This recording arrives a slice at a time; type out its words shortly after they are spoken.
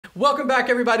Welcome back,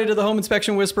 everybody, to the Home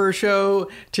Inspection Whisperer Show.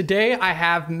 Today, I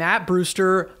have Matt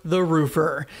Brewster, the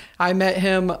roofer. I met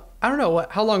him, I don't know,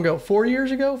 how long ago? 4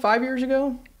 years ago? 5 years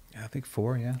ago? Yeah, I think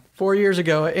 4, yeah. 4 years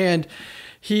ago. And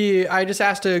I just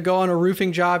asked to go on a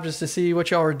roofing job just to see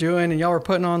what y'all were doing. And y'all were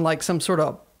putting on like some sort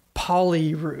of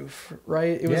poly roof,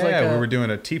 right? It was we were doing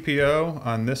a TPO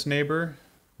on this neighbor,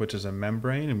 which is a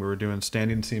membrane, and we were doing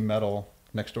standing seam metal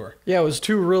next door. Yeah, it was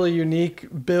two really unique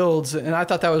builds, and I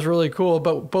thought that was really cool.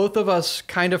 But both of us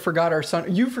kind of forgot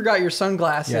you forgot your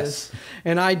sunglasses, yes,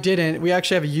 and I didn't. We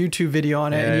actually have a YouTube video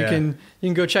on it, and you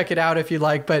can go check it out if you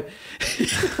like. But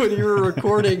when you were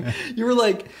recording, you were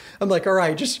like, I'm like, all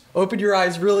right, just open your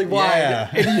eyes really wide,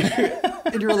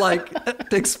 and you're like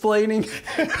explaining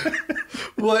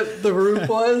what the roof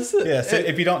was. Yeah, so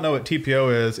if you don't know what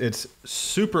TPO is, it's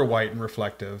super white and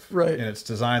reflective, right? And it's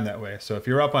designed that way. So if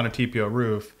you're up on a TPO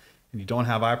roof and you don't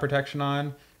have eye protection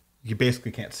on, you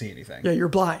basically can't see anything. Yeah, you're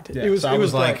blind. Yeah, I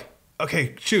was like,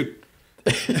 okay, shoot.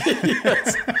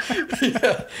 Yes.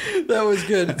 Yeah, that was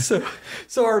good.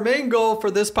 So our main goal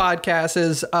for this podcast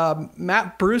is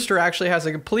Matt Brewster actually has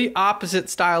a complete opposite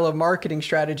style of marketing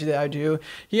strategy that I do.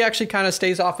 He actually kind of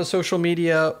stays off of social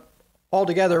media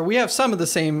altogether. We have some of the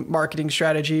same marketing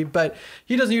strategy, but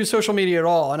he doesn't use social media at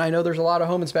all. And I know there's a lot of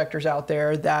home inspectors out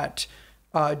there that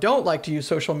don't like to use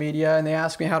social media, and they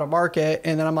ask me how to market.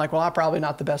 And then I'm like, well, I'm probably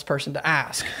not the best person to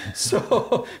ask.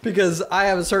 So, because I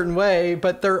have a certain way,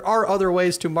 but there are other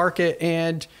ways to market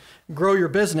and grow your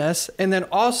business. And then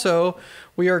also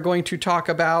we are going to talk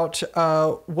about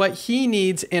what he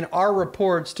needs in our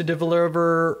reports to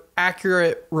deliver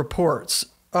accurate reports.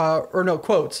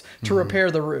 Quotes to repair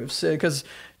the roofs, because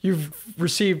you've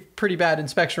received pretty bad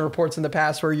inspection reports in the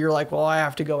past where you're like, well, I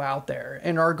have to go out there.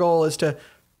 And our goal is to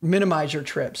minimize your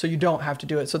trip so you don't have to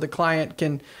do it, so the client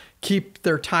can keep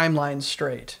their timelines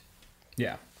straight.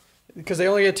 Yeah. Because they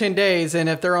only get 10 days. And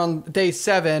if they're on day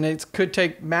 7, it could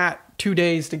take Matt 2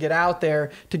 days to get out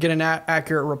there to get an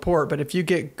accurate report. But if you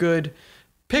get good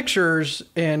pictures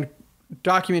and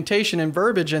documentation and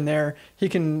verbiage in there, he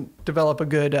can develop a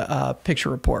good picture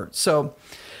report. So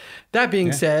that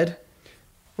being said,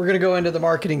 we're going to go into the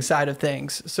marketing side of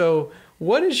things. So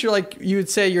what is you would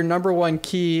say your number one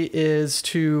key is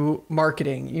to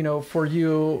marketing, for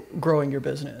you growing your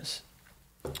business?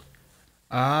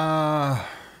 Man,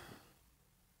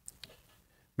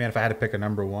 if I had to pick a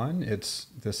number one, this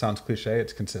sounds cliche,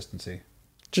 it's consistency.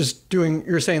 Just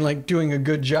you're saying like doing a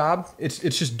good job? It's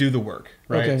just do the work,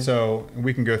 right? Okay. So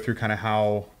we can go through kind of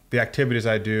how the activities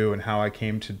I do and how I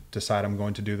came to decide I'm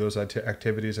going to do those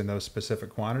activities in those specific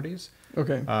quantities.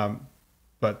 Okay.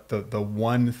 But the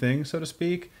one thing, so to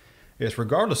speak, is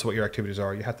regardless of what your activities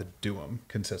are, you have to do them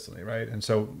consistently, right? And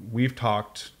so we've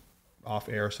talked off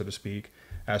air, so to speak,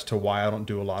 as to why I don't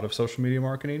do a lot of social media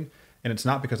marketing. And it's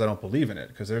not because I don't believe in it,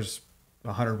 because there's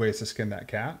 100 ways to skin that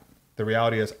cat. The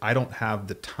reality is I don't have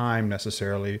the time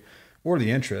necessarily or the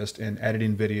interest in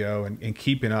editing video and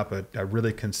keeping up a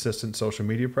really consistent social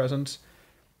media presence.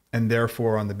 And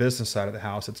therefore, on the business side of the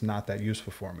house, it's not that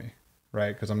useful for me,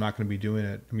 right? Because I'm not going to be doing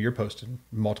it. I mean, you're posting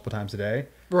multiple times a day.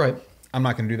 Right. I'm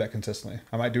not going to do that consistently.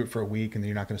 I might do it for a week, and then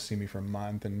you're not going to see me for a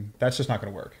month, and that's just not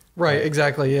going to work. Right,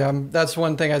 exactly. Yeah, that's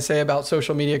one thing I say about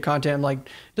social media content. I'm like,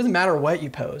 it doesn't matter what you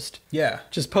post. Yeah.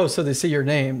 Just post so they see your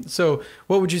name. So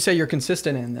what would you say you're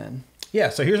consistent in then? Yeah,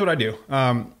 so here's what I do.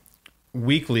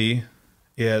 Weekly,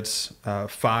 it's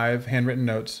 5 handwritten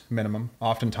notes minimum.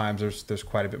 Oftentimes there's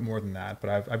quite a bit more than that, but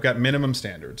I've got minimum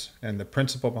standards. And the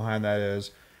principle behind that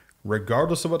is,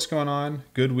 regardless of what's going on,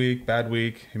 good week, bad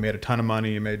week, you made a ton of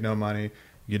money, you made no money,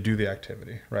 you do the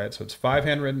activity, right? So it's 5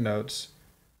 handwritten notes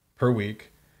per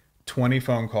week, 20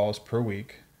 phone calls per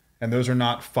week. And those are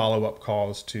not follow-up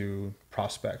calls to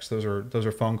prospects. Those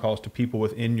are phone calls to people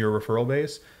within your referral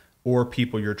base or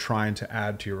people you're trying to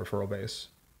add to your referral base.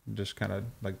 Just kind of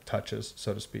like touches,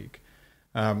 so to speak.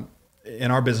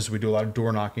 In our business, we do a lot of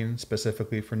door knocking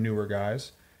specifically for newer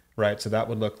guys, right? So that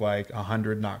would look like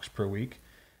 100 knocks per week.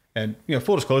 And,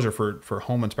 full disclosure for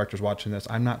home inspectors watching this,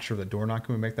 I'm not sure that door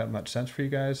knocking would make that much sense for you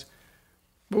guys.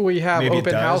 Well, we have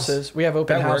open houses. We have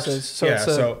open houses.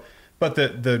 So but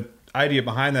the idea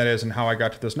behind that is, and how I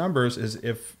got to those numbers is,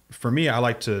 for me,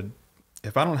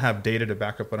 if I don't have data to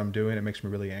back up what I'm doing, it makes me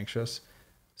really anxious.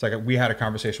 It's like we had a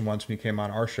conversation once when you came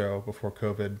on our show before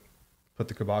COVID put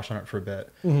the kibosh on it for a bit.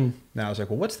 Mm-hmm. Now I was like,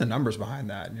 well, what's the numbers behind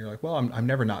that? And you're like, well, I'm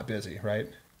never not busy, right?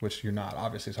 Which you're not,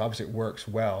 obviously. So obviously it works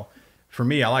well. For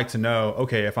me, I like to know,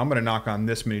 okay, if I'm going to knock on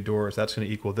this many doors, that's going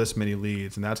to equal this many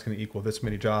leads, and that's going to equal this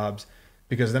many jobs,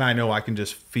 because then I know I can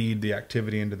just feed the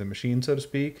activity into the machine, so to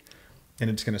speak, and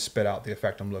it's going to spit out the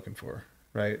effect I'm looking for,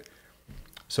 right?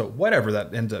 So whatever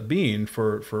that ends up being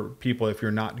for people, if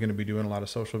you're not going to be doing a lot of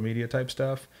social media type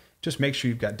stuff, just make sure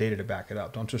you've got data to back it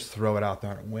up. Don't just throw it out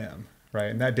there on a whim, right?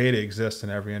 And that data exists in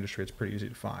every industry. It's pretty easy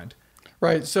to find.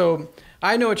 Right. So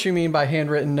I know what you mean by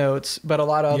handwritten notes, but a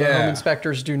lot of other home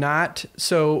inspectors do not.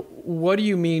 So what do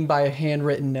you mean by a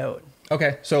handwritten note?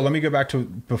 Okay. So let me go back to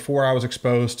before I was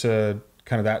exposed to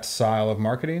kind of that style of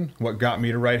marketing. What got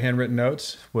me to write handwritten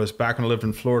notes was back when I lived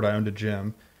in Florida, I owned a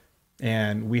gym,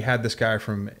 and we had this guy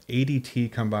from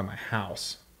ADT come by my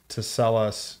house to sell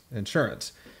us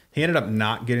insurance. He ended up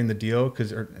not getting the deal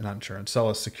not insurance, sell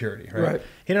us security, right?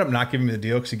 He ended up not giving me the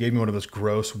deal because he gave me one of those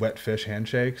gross wet fish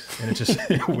handshakes, and it just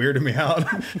weirded me out,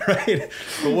 right?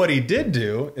 But what he did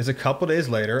do is a couple days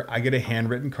later, I get a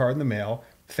handwritten card in the mail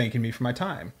thanking me for my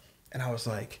time. And I was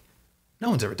like,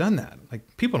 no one's ever done that.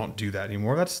 Like, people don't do that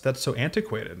anymore. That's so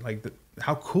antiquated. Like,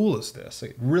 how cool is this?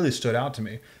 Like, it really stood out to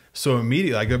me. So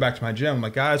immediately I go back to my gym. I'm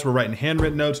like, guys, we're writing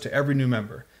handwritten notes to every new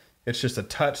member. It's just a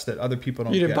touch that other people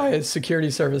don't get. You didn't buy a security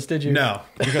service, did you? No,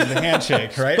 because of the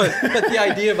handshake, right? but the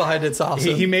idea behind it's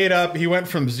awesome. He went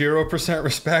from 0%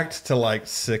 respect to like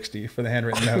 60 for the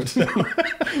handwritten notes.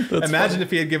 Imagine if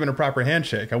he had given a proper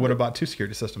handshake. I would have bought 2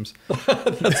 security systems.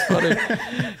 That's funny.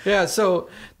 Yeah, so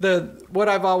what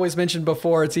I've always mentioned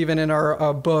before, it's even in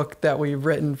our book that we've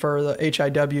written for the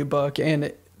HIW book,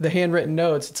 and the handwritten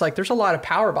notes, it's like there's a lot of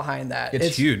power behind that.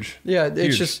 It's huge. Yeah,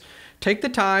 it's just... Take the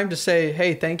time to say,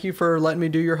 hey, thank you for letting me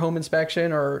do your home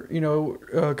inspection or,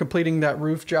 completing that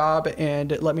roof job,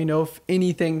 and let me know if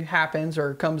anything happens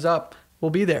or comes up, we'll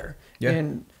be there. Yeah.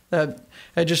 And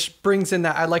it just brings in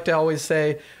that. I like to always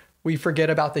say we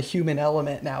forget about the human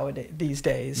element these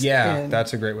days. Yeah,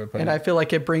 that's a great way of putting it. And I feel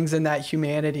like it brings in that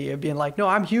humanity of being like, no,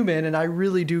 I'm human and I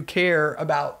really do care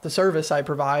about the service I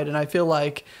provide. And I feel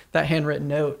like that handwritten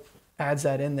note adds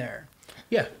that in there.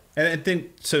 Yeah. And I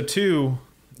think so too.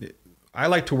 I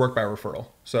like to work by referral.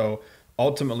 So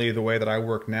ultimately the way that I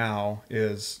work now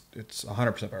is it's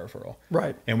 100% by referral.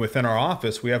 Right. And within our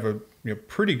office, we have a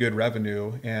pretty good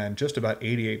revenue, and just about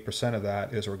 88% of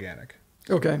that is organic.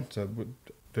 Okay. So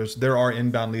there are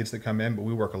inbound leads that come in, but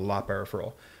we work a lot by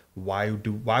referral. Why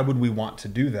would we want to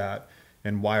do that?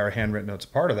 And why are handwritten notes a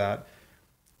part of that?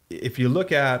 If you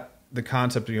look at the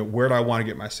concept of, where do I want to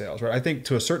get my sales, right? I think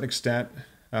to a certain extent,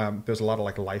 there's a lot of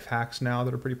like life hacks now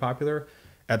that are pretty popular.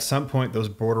 At some point, those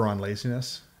border on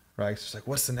laziness, right? It's just like,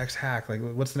 what's the next hack? Like,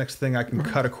 what's the next thing I can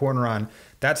cut a corner on?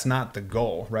 That's not the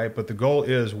goal, right? But the goal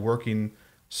is working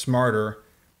smarter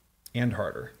and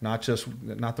harder, not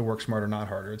the work smarter, not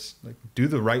harder. It's like, do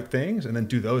the right things and then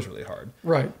do those really hard.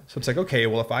 Right. So it's like, okay,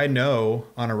 well, if I know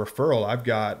on a referral, I've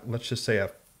got, let's just say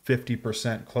a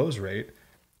 50% close rate,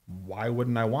 why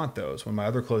wouldn't I want those when my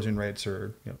other closing rates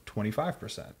are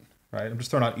 25%? Right. I'm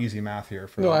just throwing out easy math here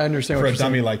I understand for what a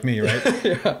dummy saying. Like me, right?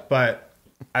 Yeah. But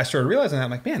I started realizing that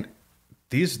I'm like, man,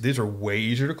 these are way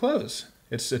easier to close.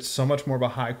 It's so much more of a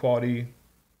high quality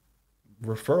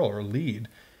referral or lead.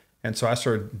 And so I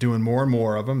started doing more and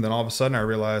more of them. Then all of a sudden I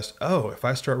realized, oh, if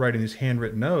I start writing these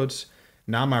handwritten notes,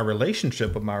 now my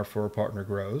relationship with my referral partner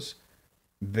grows.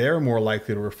 They're more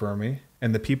likely to refer me.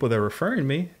 And the people that are referring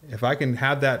me, if I can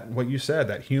have that, what you said,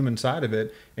 that human side of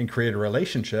it, and create a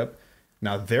relationship,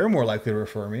 now they're more likely to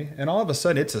refer me. And all of a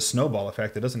sudden it's a snowball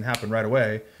effect. It doesn't happen right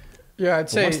away. Yeah,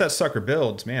 I'd say once that sucker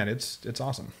builds, man, it's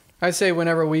awesome. I'd say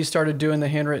whenever we started doing the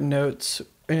handwritten notes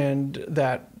and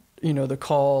that, the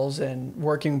calls and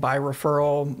working by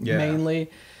referral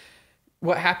mainly,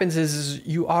 what happens is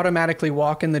you automatically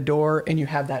walk in the door and you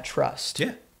have that trust.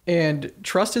 Yeah. And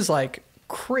trust is like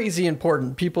crazy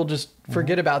important. People just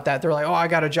forget about that. They're like, oh, I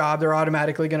got a job, they're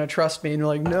automatically going to trust me. And you're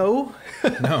like, no,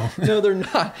 no, they're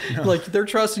not. No. Like, they're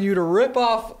trusting you to rip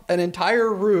off an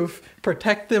entire roof,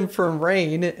 protect them from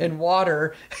rain and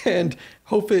water, and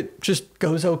hope it just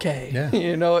goes okay. Yeah.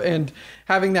 And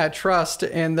having that trust.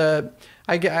 And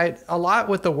I get a lot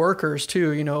with the workers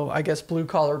too, I guess blue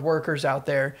collared workers out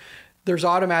there, there's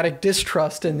automatic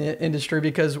distrust in the industry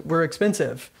because we're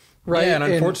expensive. Right. Yeah, and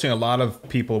unfortunately, a lot of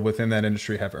people within that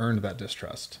industry have earned that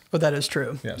distrust. But that is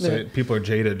true. Yeah, so people are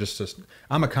jaded.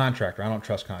 I'm a contractor. I don't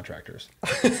trust contractors.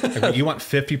 Like, you want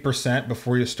 50%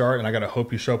 before you start, and I got to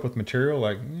hope you show up with material?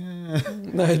 Like,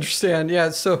 I understand. Yeah,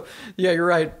 so, yeah, you're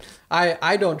right.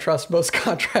 I don't trust most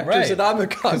contractors, and I'm a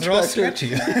contractor. They're all sketchy.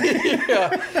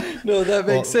 Yeah, no, that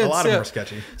makes sense. A lot of them are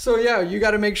sketchy. So, yeah, you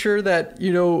got to make sure that,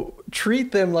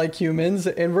 treat them like humans,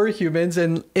 and we're humans,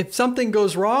 and if something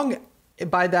goes wrong,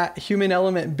 by that human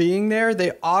element being there,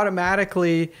 they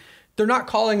automatically they're not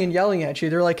calling and yelling at you.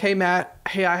 They're like, hey, Matt,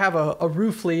 hey, I have a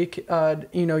roof leak.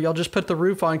 Y'all just put the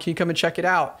roof on. Can you come and check it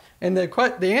out? And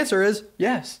the answer is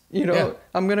yes.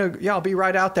 I'll be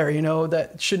right out there.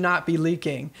 That should not be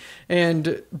leaking.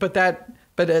 But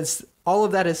as all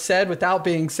of that is said without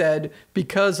being said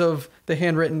because of the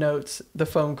handwritten notes, the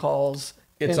phone calls.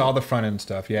 It's all the front end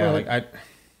stuff. Yeah. Right. I don't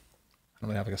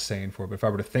really have like a saying for it, but if I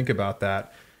were to think about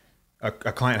that, a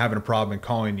client having a problem and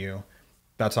calling you,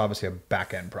 that's obviously a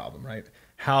back end problem, right?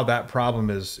 How that problem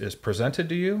is presented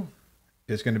to you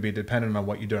is going to be dependent on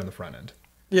what you do on the front end.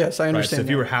 Yes, I understand. Right? So if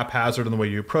you were haphazard in the way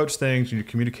you approach things, your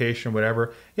communication,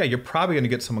 whatever, yeah, you're probably going to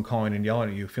get someone calling and yelling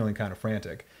at you, feeling kind of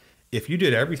frantic. If you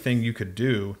did everything you could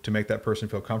do to make that person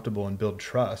feel comfortable and build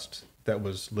trust, that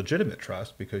was legitimate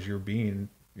trust because you're being,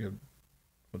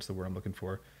 what's the word I'm looking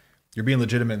for? You're being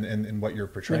legitimate in what you're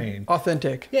portraying.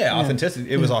 Authentic. Yeah, authenticity.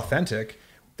 It was authentic.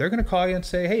 They're going to call you and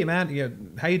say, hey,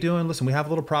 man, how you doing? Listen, we have a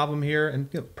little problem here. And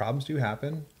problems do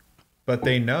happen. But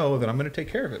they know that I'm going to take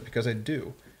care of it because I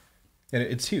do. And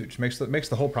it's huge. Makes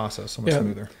the whole process so much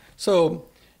smoother. So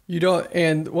you don't,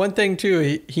 and one thing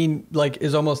too, he like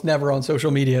is almost never on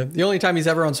social media. The only time he's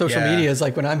ever on social media is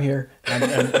like when I'm here.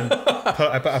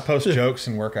 I post jokes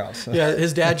and workouts. So. Yeah,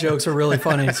 his dad jokes are really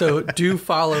funny. So do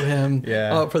follow him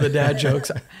for the dad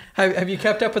jokes. Have you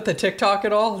kept up with the TikTok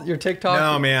at all? Your TikTok?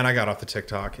 No, man, I got off the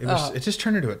TikTok. It just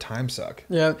turned into a time suck.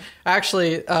 Yeah,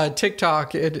 actually,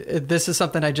 TikTok. This is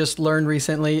something I just learned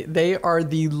recently. They are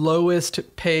the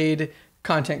lowest paid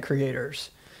content creators.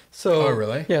 So, oh,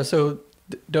 really? Yeah. So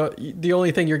the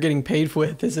only thing you're getting paid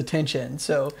with is attention.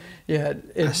 So yeah,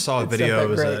 I saw a video.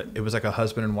 It was like a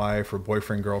husband and wife or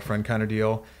boyfriend girlfriend kind of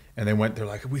deal, and they're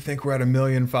like, we think we're at 1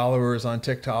 million followers on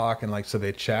TikTok, and like so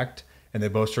they checked. And they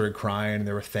both started crying and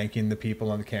they were thanking the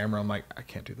people on the camera. I'm like, I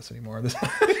can't do this anymore. This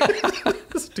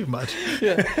is too much.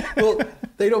 Yeah. Well,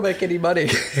 they don't make any money.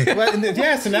 So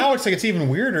now it's like it's even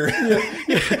weirder.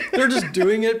 Yeah. They're just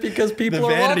doing it because people are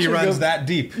watching. The vanity runs that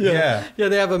deep. Yeah. Yeah,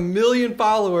 they have 1 million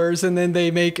followers and then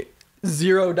they make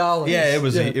 $0. Yeah, it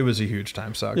was a huge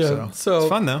time suck. Yeah. So it's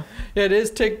fun though. Yeah, it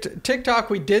is. TikTok,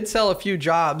 we did sell a few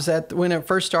jobs. When it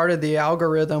first started, the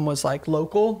algorithm was like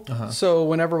local. So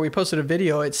whenever we posted a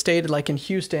video, it stayed like in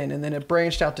Houston, and then it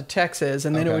branched out to Texas,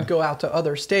 and then it would go out to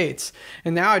other states.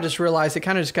 And now I just realized it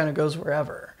kind of goes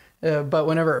wherever. But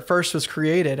whenever it first was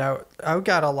created, I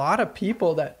got a lot of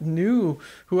people that knew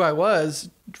who I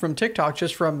was from TikTok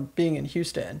just from being in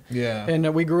Houston. Yeah.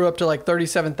 And we grew up to like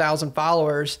 37,000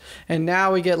 followers, and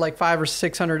now we get like $500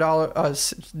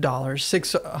 or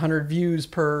 $600 views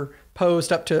per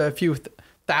post, up to a few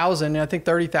thousand. I think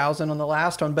 30,000 on the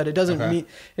last one, but it doesn't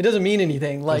mean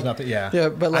anything. Like but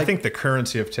like, I think the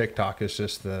currency of TikTok is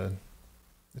just the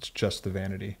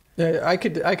vanity. Yeah, I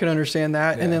could understand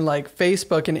that. Yeah. And then like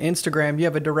Facebook and Instagram, you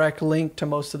have a direct link to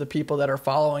most of the people that are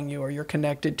following you or you're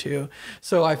connected to.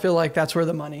 So I feel like that's where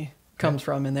the money comes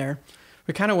from in there.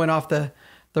 We kind of went off the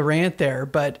rant there,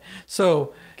 but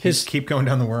so keep going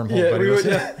down the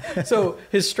wormhole. Buddy. So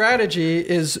his strategy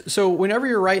is, so whenever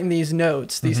you're writing these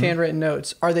notes, these handwritten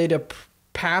notes, are they to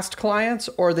past clients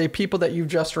or are they people that you've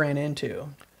just ran into?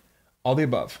 All the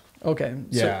above. Okay.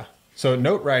 Yeah. So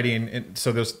note writing,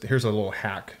 here's a little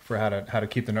hack for how to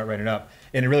keep the note writing up.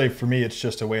 And really, for me, it's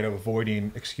just a way of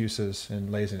avoiding excuses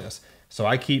and laziness. So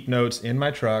I keep notes in my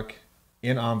truck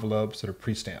in envelopes that are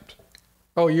pre-stamped.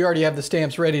 Oh, you already have the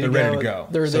stamps ready to go. They're ready to go.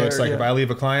 It's like if I leave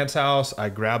a client's house, I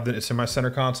grab it's in my center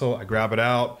console, I grab it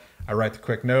out, I write the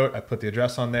quick note, I put the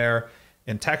address on there.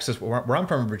 In Texas, where I'm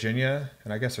from in Virginia,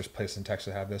 and I guess there's places in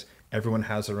Texas that have this, everyone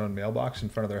has their own mailbox in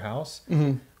front of their house.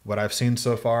 Mm-hmm. What I've seen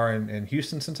so far in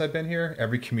Houston since I've been here,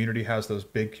 every community has those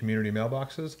big community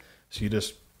mailboxes. So you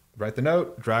just write the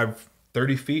note, drive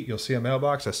 30 feet, you'll see a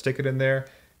mailbox, I stick it in there,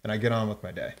 and I get on with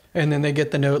my day. And then they get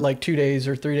the note like 2 days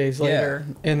or 3 days later.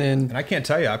 Yeah. And I can't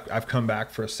tell you, I've come back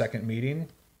for a second meeting,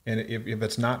 and if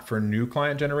it's not for new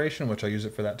client generation, which I use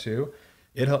it for that too,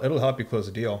 it'll help you close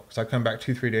a deal. Because I come back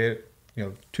 2-3 days,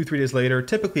 2-3 days later.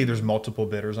 Typically there's multiple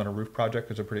bidders on a roof project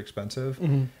because they're pretty expensive.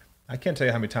 Mm-hmm. I can't tell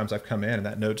you how many times I've come in and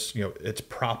that note's, it's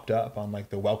propped up on like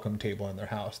the welcome table in their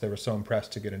house. They were so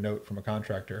impressed to get a note from a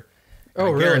contractor. I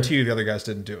guarantee you the other guys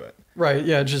didn't do it. Right.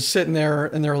 Yeah. Just sitting there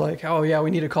and they're like, oh yeah, we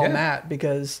need to call Matt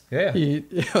because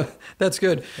that's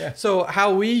good. Yeah. So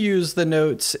how we use the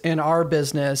notes in our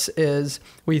business is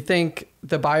we think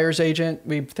the buyer's agent,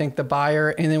 we think the buyer,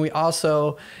 and then we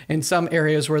also, in some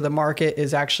areas where the market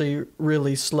is actually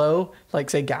really slow,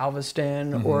 like say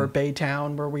Galveston or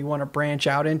Baytown, where we want to branch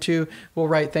out into, we'll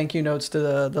write thank you notes to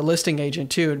the listing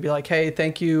agent too, and be like, hey,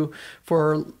 thank you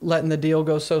for letting the deal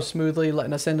go so smoothly,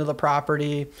 letting us into the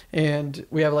property. And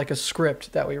we have like a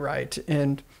script that we write.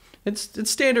 And it's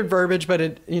standard verbiage, but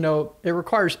it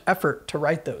requires effort to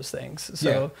write those things.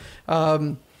 So,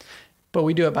 but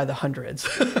we do it by the hundreds.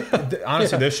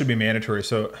 Honestly, this should be mandatory.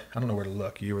 So I don't know where to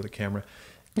look. You or the camera.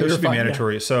 This should be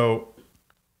mandatory. So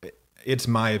it's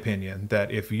my opinion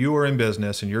that if you are in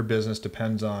business and your business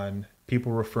depends on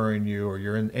people referring you, or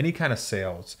you're in any kind of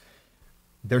sales,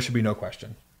 there should be no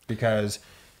question, because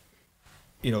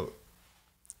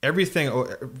everything,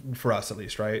 for us at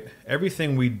least, right?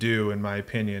 Everything we do, in my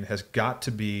opinion, has got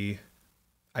to be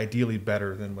ideally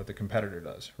better than what the competitor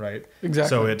does, right? Exactly.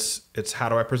 So it's how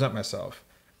do I present myself?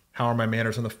 How are my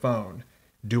manners on the phone?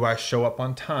 Do I show up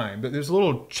on time? There's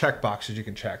little check boxes you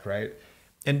can check, right?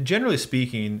 And generally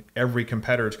speaking, every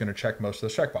competitor is going to check most of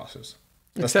those check boxes.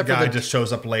 Except the guy just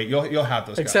shows up late. You'll have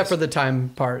those. Except guys. For the time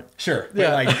part. Sure.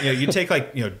 Yeah. But you take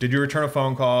did you return a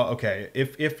phone call? Okay.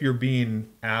 If you're being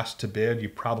asked to bid, you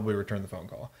probably return the phone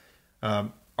call.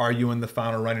 Are you in the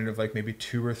final running of maybe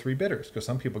 2 or 3 bidders? Because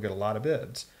some people get a lot of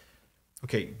bids.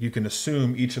 Okay. You can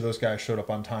assume each of those guys showed up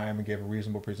on time and gave a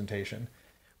reasonable presentation,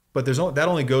 but that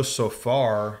only goes so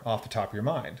far off the top of your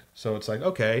mind. So it's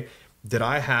okay, did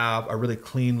I have a really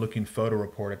clean looking photo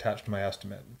report attached to my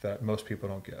estimate that most people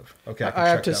don't give? Okay. I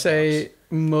have to say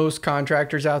most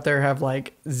contractors out there have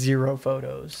 0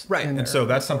 photos. Right. And so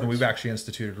that's something we've actually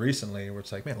instituted recently, where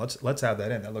it's man, let's add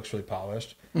that in. That looks really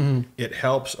polished. Mm-hmm. It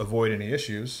helps avoid any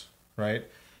issues, right?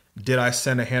 Did I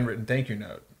send a handwritten thank you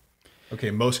note?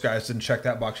 Okay. Most guys didn't check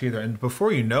that box either. And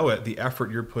before you know it, the effort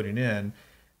you're putting in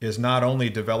is not only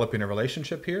developing a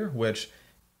relationship here, which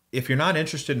if you're not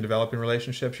interested in developing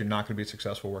relationships, you're not going to be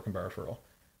successful working by referral.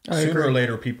 Sooner or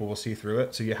later, people will see through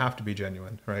it. So you have to be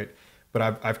genuine, right?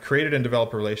 But I've created and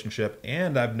developed a relationship,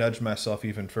 and I've nudged myself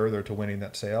even further to winning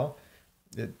that sale.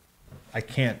 I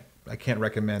can't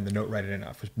recommend the note writing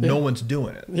enough. No one's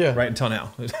doing it right until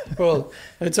now. Well,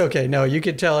 it's okay. No, you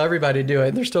could tell everybody to do it,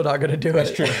 and they're still not going to do it.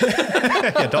 That's true.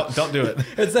 Yeah, don't do it.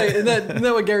 It's isn't that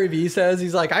what Gary Vee says?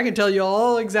 He's like, I can tell you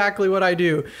all exactly what I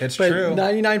do. It's but true.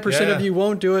 99% of you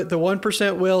won't do it. The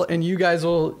 1% will, and you guys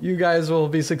will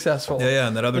be successful. Yeah,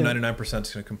 and that other 99% is going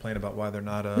to complain about why they're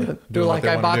not doing they're what they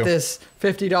I want bought to do. this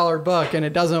 $50 book and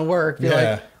it doesn't work.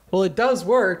 You're well, it does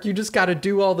work. You just got to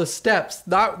do all the steps.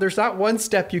 There's not one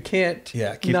step you can't.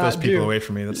 Yeah, keep those people away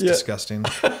from me. That's disgusting.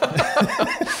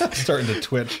 Starting to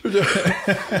twitch.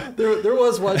 There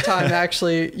was one time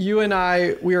actually, you and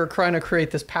I, we were trying to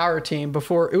create this power team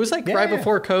before. It was right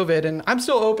before COVID, and I'm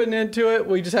still open into it.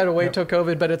 We just had to wait till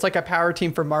COVID, but it's a power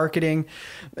team for marketing,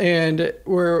 and it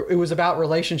was about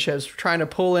relationships, trying to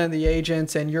pull in the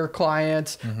agents and your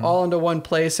clients all into one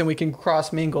place, and we can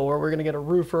cross mingle. Where we're going to get a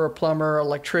roofer, a plumber,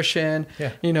 electrician.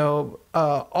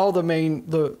 All the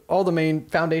main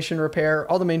foundation repair,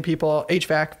 all the main people,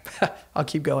 HVAC. I'll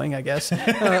keep going, I guess. All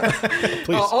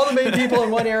the main people in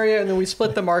one area, and then we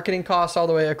split the marketing costs all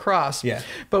the way across. Yeah.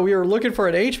 But we were looking for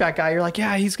an HVAC guy. You're like,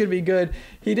 yeah, he's gonna be good.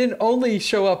 He didn't only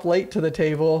show up late to the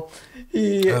table.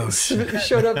 He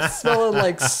showed up smelling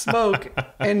like smoke,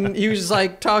 and he was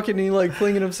just talking, and he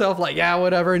flinging himself yeah,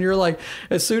 whatever. And you're like,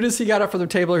 as soon as he got up from the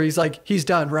table, he's like, he's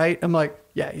done, right? I'm like,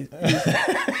 yeah, he's done.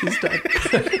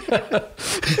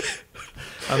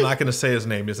 I'm not going to say his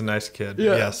name. He's a nice kid.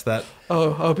 Yeah. Yes, that.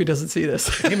 Oh, I hope he doesn't see this.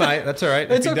 He might. That's all right.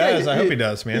 If he does, I hope he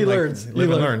does, man. He learns.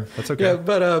 Live and learn. That's okay. Yeah,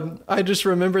 but I just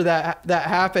remember that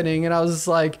happening, and I was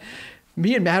like,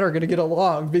 me and Matt are going to get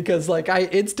along, because I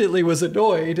instantly was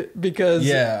annoyed because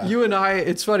you and I,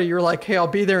 it's funny. You're like, hey, I'll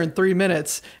be there in 3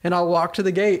 minutes, and I'll walk to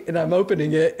the gate and I'm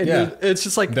opening it. And it's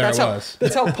just that's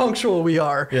how punctual we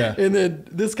are. Yeah. And then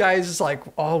this guy is just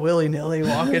all willy nilly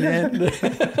walking in.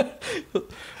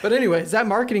 But anyways, that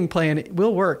marketing plan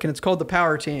will work, and it's called the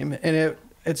Power Team, and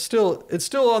it's still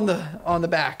on the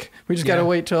back. We just got to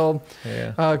wait till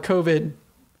COVID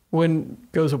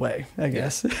goes away, I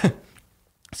guess.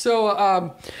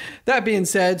 So that being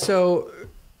said,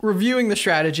 reviewing the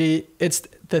strategy, it's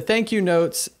the thank you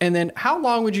notes, and then how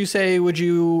long would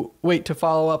you wait to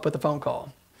follow up with a phone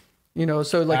call?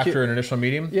 After an initial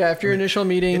meeting? Yeah, after your initial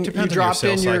meeting, you dropped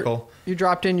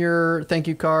in your thank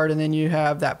you card, and then you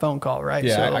have that phone call, right?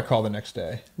 Yeah, I call the next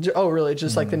day. Oh, really?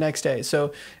 Just the next day.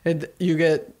 So you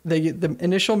get the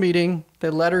initial meeting,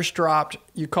 the letter's dropped,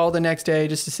 you call the next day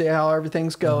just to see how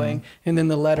everything's going, and then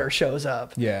the letter shows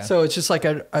up. Yeah. So it's just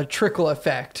a trickle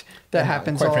effect that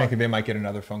happens. Quite frankly, they might get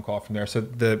another phone call from there. So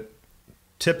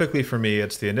typically for me,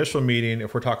 it's the initial meeting.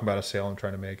 If we're talking about a sale I'm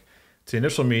trying to make, it's the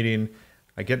initial meeting.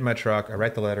 I get in my truck, I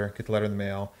write the letter, get the letter in the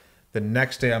mail. The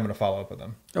next day I'm going to follow up with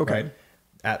them. Okay. Right?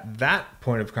 At that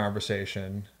point of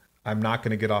conversation, I'm not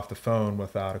going to get off the phone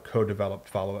without a co-developed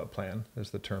follow-up plan,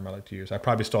 is the term I like to use. I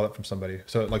probably stole it from somebody.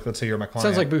 So let's say you're my client.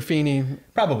 Sounds like Buffini.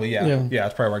 Probably, yeah. Yeah,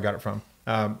 that's probably where I got it from.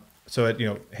 So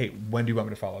hey, when do you want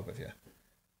me to follow up with you?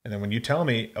 And then when you tell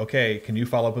me, okay, can you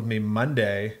follow up with me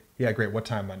Monday? Yeah, great. What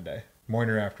time Monday?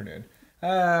 Morning or afternoon?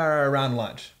 Around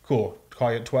lunch. Cool.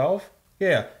 Call you at 12?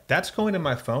 Yeah, that's going in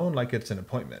my phone like it's an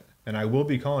appointment. And I will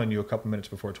be calling you a couple minutes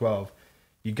before 12.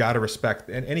 You got to respect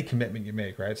any commitment you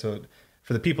make, right? So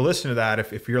for the people listening to that,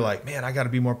 if you're like, man, I got to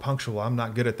be more punctual, I'm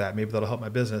not good at that, maybe that'll help my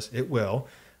business, it will.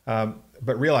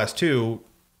 But realize too,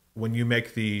 when you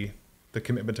make the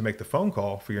commitment to make the phone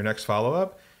call for your next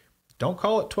follow-up, don't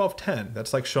call at 12:10.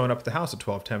 That's like showing up at the house at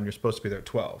 12:10 when you're supposed to be there at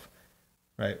 12.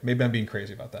 Right? Maybe I'm being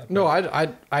crazy about that. No,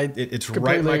 it's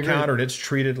right in my calendar, and it's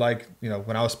treated like,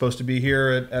 when I was supposed to be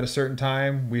here at a certain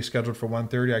time, we scheduled for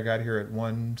 1:30. I got here at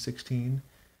 1:16,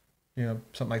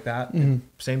 something like that. Mm-hmm.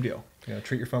 Same deal.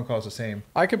 Treat your phone calls the same.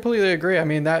 I completely agree. I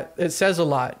mean, that it says a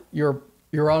lot. You're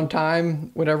on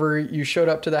time whenever you showed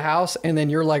up to the house, and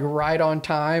then you're like right on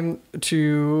time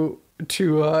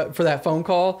for that phone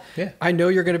call. Yeah. I know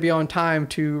you're going to be on time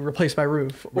to replace my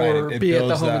roof or be at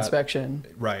the home inspection.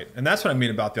 Right. And that's what I mean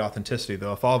about the authenticity,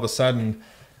 though. If all of a sudden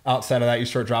outside of that you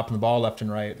start dropping the ball left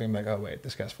and right, then I'm like, oh wait,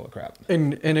 this guy's full of crap.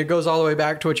 And it goes all the way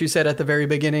back to what you said at the very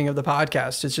beginning of the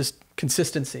podcast. It's just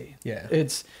consistency. Yeah.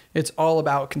 It's all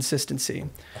about consistency.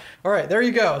 All right, there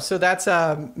you go. So that's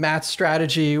Matt's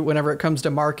strategy whenever it comes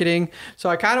to marketing. So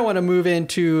I kind of want to move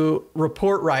into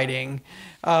report writing.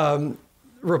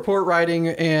 Report writing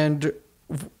and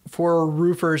for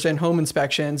roofers and home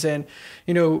inspections. And,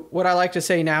 what I like to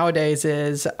say nowadays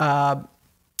is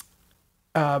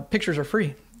pictures are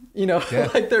free.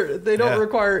 Like they don't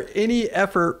require any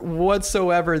effort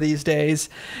whatsoever these days.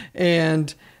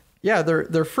 And yeah,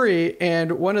 they're free.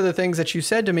 And one of the things that you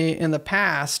said to me in the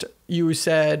past, you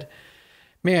said,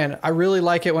 man, I really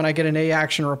like it when I get an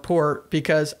A-Action report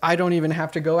because I don't even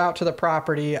have to go out to the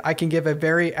property. I can give a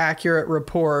very accurate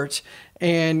report,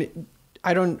 and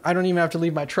I don't even have to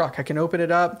leave my truck. I can open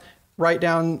it up, write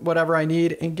down whatever I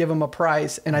need, and give them a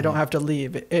price, and I don't have to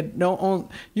leave.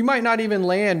 You might not even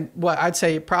land what I'd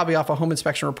say probably off of home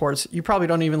inspection reports. You probably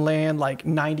don't even land like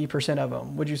 90% of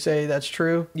them. Would you say that's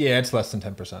true? Yeah, it's less than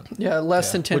 10%. Yeah,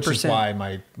 less than 10%. Which is why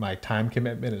my time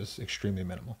commitment is extremely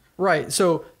minimal. Right.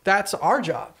 So that's our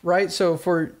job, right? So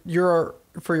for your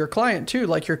client too,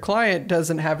 like your client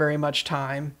doesn't have very much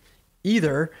time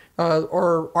either,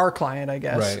 or our client, I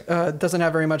guess, doesn't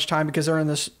have very much time because they're in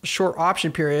this short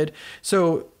option period.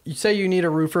 So you say you need a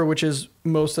roofer, which is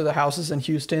most of the houses in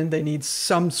Houston, they need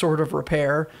some sort of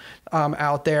repair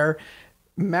out there.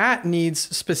 Matt needs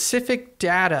specific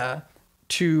data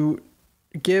to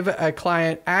give a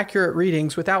client accurate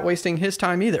readings without wasting his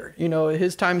time either.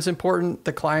 His time's important,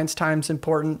 the client's time's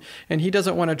important, and he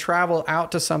doesn't want to travel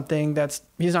out to something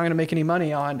he's not going to make any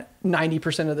money on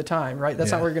 90% of the time, right?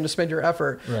 That's not where you're going to spend your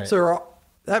effort. Right. So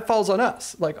that falls on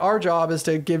us. Like our job is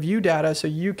to give you data so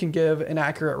you can give an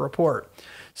accurate report.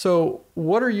 So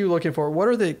what are you looking for? What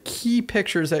are the key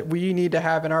pictures that we need to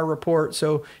have in our report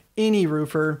so any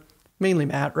roofer, mainly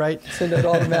Matt, right? Send it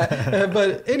all to Matt.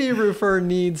 But any roofer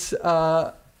needs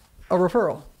a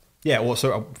referral. Yeah. Well,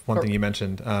 so one thing you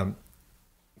mentioned,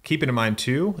 keeping in mind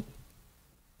too,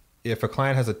 if a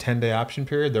client has a 10-day option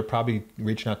period, they're probably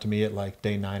reaching out to me at like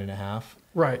day 9.5.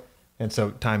 Right. And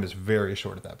so time is very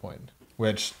short at that point.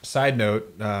 Which, side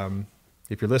note,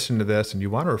 if you're listening to this and you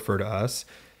want to refer to us,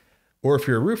 or if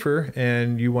you're a roofer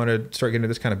and you want to start getting into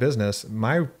this kind of business,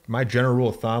 my general rule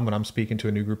of thumb when I'm speaking to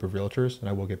a new group of realtors, and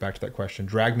I will get back to that question,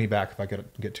 drag me back if I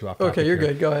get too off topic. Okay, you're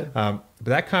good. Go ahead. But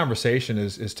that conversation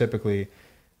is typically,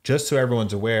 just so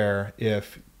everyone's aware,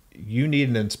 if you need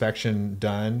an inspection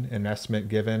done, an estimate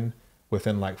given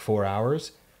within like 4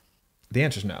 hours, the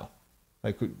answer is no.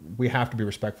 Like we have to be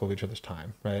respectful of each other's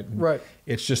time, right? Right.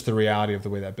 It's just the reality of the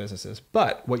way that business is.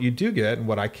 But what you do get, and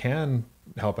what I can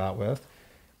help out with,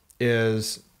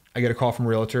 is I get a call from a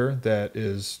realtor that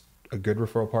is a good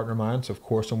referral partner of mine. So of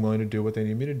course I'm willing to do what they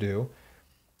need me to do.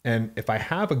 And if I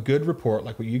have a good report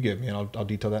like what you give me, and I'll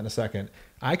detail that in a second,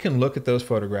 I can look at those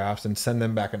photographs and send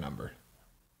them back a number,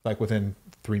 like within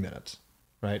 3 minutes,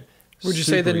 right? Would you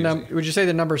say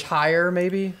the number's higher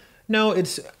maybe? No,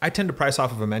 I tend to price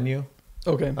off of a menu.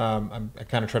 Okay. I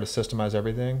kind of try to systemize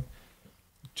everything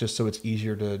just so it's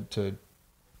easier to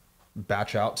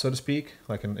batch out, so to speak,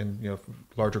 like in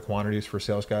larger quantities for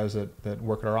sales guys that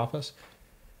work at our office.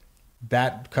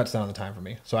 That cuts down on the time for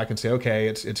me. So I can say, okay,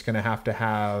 it's going to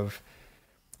have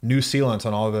new sealants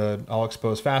on all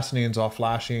exposed fastenings, all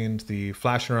flashings. The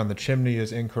flashing around the chimney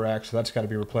is incorrect, so that's got to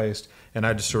be replaced. And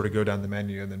I just sort of go down the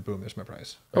menu, and then boom, there's my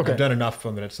price. Okay. I've done enough of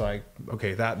them that it's like,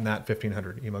 okay, that and that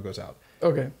 1,500 email goes out.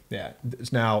 Okay. Yeah.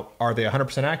 Now, are they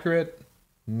 100% accurate?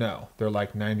 No, they're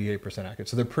like 98% accurate.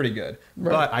 So they're pretty good.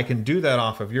 Right. But I can do that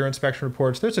off of your inspection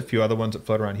reports. There's a few other ones that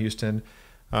float around Houston.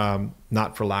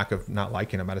 Not for lack of not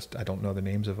liking them. I don't know the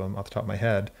names of them off the top of my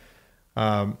head.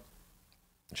 I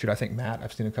think Matt,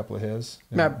 I've seen a couple of his.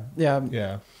 Matt, yeah.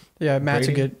 Yeah. Yeah, Matt's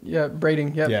Braiding? a good, yeah,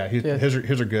 braiding, yep. Yeah,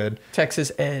 his are good.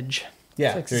 Texas Edge.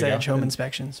 Yeah, Texas Edge home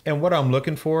inspections. And what I'm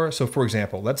looking for, so for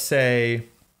example, let's say,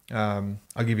 I'll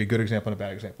give you a good example and a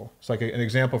bad example. So like an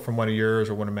example from one of yours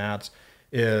or one of Matt's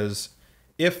is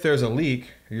if there's a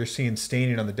leak, you're seeing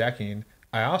staining on the decking,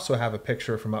 I also have a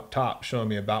picture from up top showing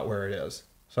me about where it is.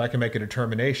 So I can make a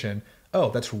determination, oh,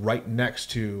 that's right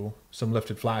next to some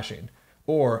lifted flashing.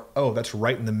 Or, oh, that's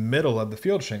right in the middle of the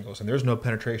field shingles and there's no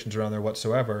penetrations around there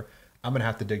whatsoever. I'm going to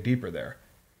have to dig deeper there,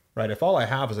 right? If all I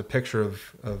have is a picture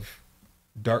of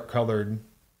dark colored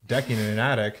decking in an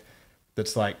attic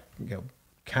that's like,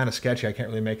 kind of sketchy, I can't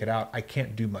really make it out, I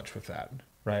can't do much with that,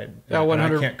 right? Yeah, and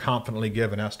I can't confidently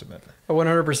give an estimate. I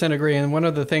 100% agree. And one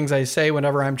of the things I say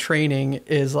whenever I'm training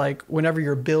is like, whenever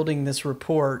you're building this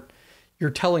report,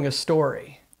 you're telling a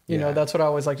story. You know, that's what I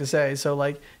always like to say. So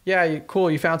like, yeah, cool,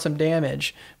 you found some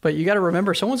damage, but you got to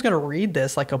remember someone's going to read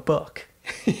this like a book.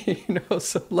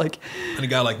 So like, and a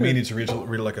guy like me needs to read it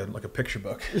like a picture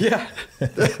book. Yeah.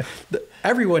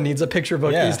 Everyone needs a picture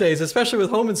book these days, especially with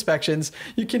home inspections.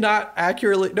 You cannot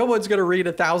accurately, no one's going to read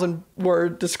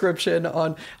 1,000-word description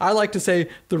on, I like to say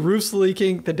the roof's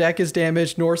leaking, the deck is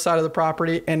damaged, north side of the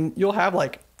property, and you'll have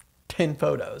like 10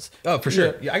 photos. Oh, for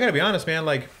sure. Yeah, I got to be honest, man.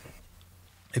 Like,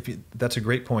 that's a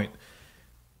great point.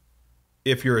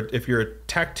 If you're a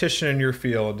tactician in your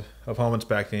field of home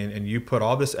inspecting and you put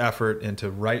all this effort into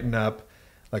writing up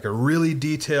like a really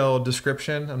detailed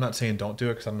description, I'm not saying don't do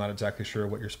it because I'm not exactly sure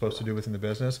what you're supposed to do within the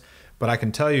business, but I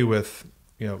can tell you with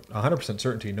 100%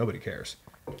 certainty nobody cares.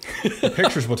 The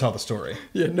pictures will tell the story.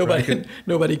 Yeah,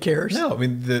 nobody cares. No, I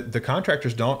mean the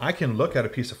contractors don't. I can look at a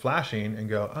piece of flashing and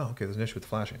go, oh, okay, there's an issue with the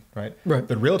flashing, right? Right.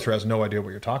 The realtor has no idea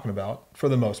what you're talking about for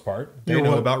the most part. They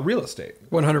know about real estate.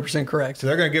 100% correct. So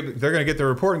they're gonna get the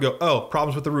report and go, oh,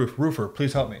 problems with the roof. Roofer,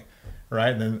 please help me,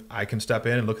 right? And then I can step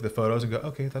in and look at the photos and go,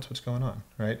 okay, that's what's going on,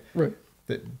 right? Right.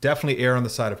 Definitely err on the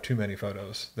side of too many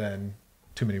photos than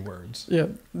too many words. Yeah,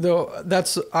 though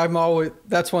that's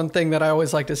one thing that I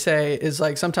always like to say is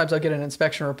like sometimes I'll get an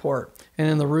inspection report and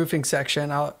in the roofing section,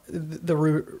 the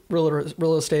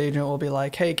real estate agent will be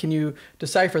like, "Hey, can you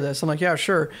decipher this?" I'm like, "Yeah,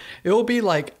 sure." It will be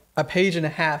like a page and a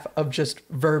half of just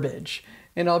verbiage,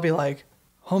 and I'll be like,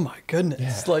 "Oh my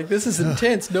goodness, like this is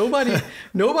intense.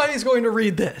 Nobody's going to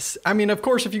read this." I mean, of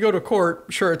course, if you go to court,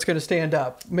 sure, it's going to stand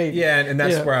up, maybe. Yeah, and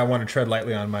that's where I want to tread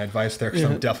lightly on my advice there because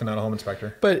I'm definitely not a home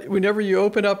inspector. But whenever you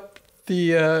open up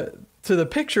to the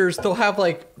pictures, they'll have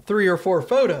like 3 or 4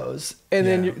 photos, and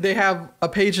then they have a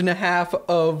page and a half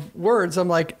of words. I'm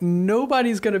like,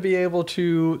 nobody's going to be able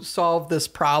to solve this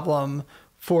problem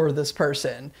for this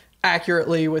person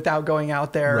accurately without going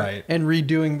out there and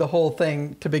redoing the whole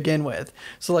thing to begin with.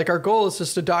 So like our goal is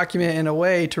just to document in a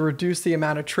way to reduce the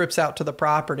amount of trips out to the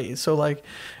property. So like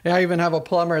I even have a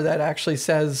plumber that actually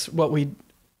says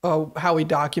how we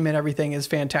document everything is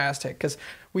fantastic because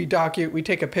we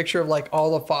take a picture of like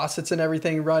all the faucets and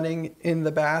everything running in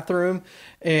the bathroom,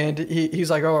 and he's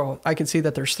like, "Oh, I can see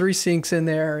that there's 3 sinks in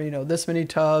there, this many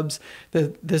tubs,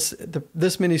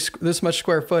 this much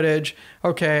square footage.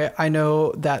 Okay, I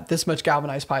know that this much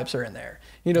galvanized pipes are in there."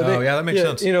 That makes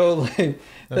sense. That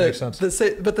makes sense.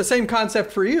 But the same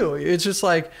concept for you. It's just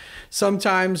like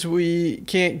sometimes we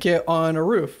can't get on a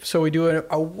roof, so we do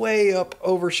a way up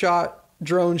overshot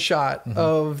drone shot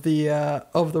of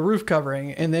the roof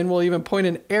covering, and then we'll even point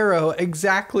an arrow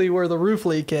exactly where the roof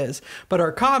leak is. But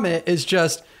our comment is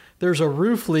just there's a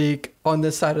roof leak on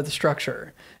this side of the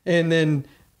structure, and then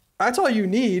that's all you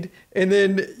need, and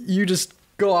then you just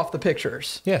go off the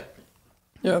pictures. Yeah.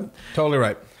 Totally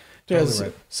right.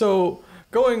 Right. So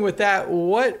going with that,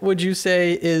 what would you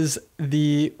say is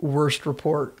the worst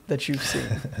report that you've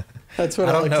seen? That's what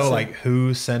I don't know, like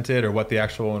who sent it or what the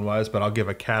actual one was, but I'll give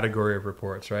a category of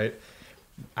reports, right?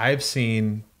 I've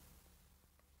seen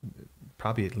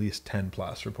probably at least 10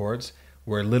 plus reports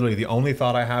where literally the only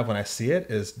thought I have when I see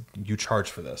it is you charge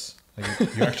for this.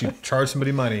 Like you actually charge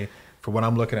somebody money for what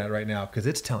I'm looking at right now because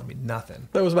it's telling me nothing.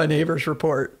 That was my neighbor's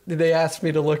report. They asked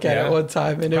me to look at it one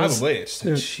time, and it's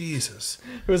like, Jesus.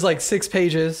 It was like 6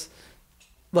 pages.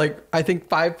 Like, I think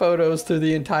 5 photos through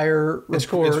the entire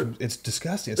report. It's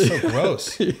disgusting. It's so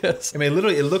gross. Yes. I mean,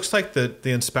 literally, it looks like the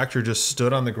inspector just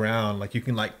stood on the ground. Like, you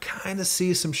can, like, kind of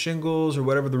see some shingles or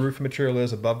whatever the roofing material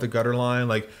is above the gutter line.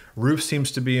 Like, roof seems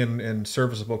to be in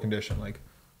serviceable condition. Like,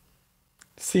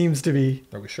 seems to be.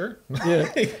 Are we sure?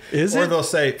 Yeah. Is or it? Or they'll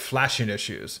say flashing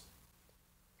issues.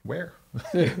 Where?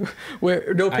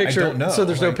 Where no picture. I don't know. So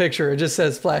there's no picture. It just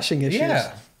says flashing issues.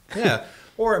 Yeah. Yeah.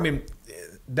 Or, I mean,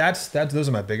 those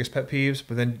are my biggest pet peeves.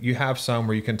 But then you have some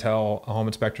where you can tell a home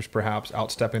inspector's perhaps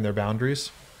outstepping their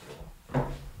boundaries.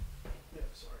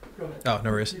 Oh, no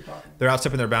worries. They're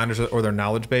outstepping their boundaries or their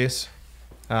knowledge base.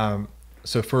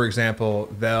 So, for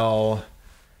example, they'll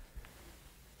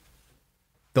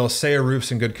say a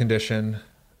roof's in good condition,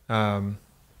 and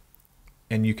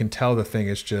you can tell the thing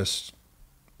is just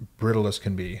brittle as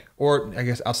can be. Or, I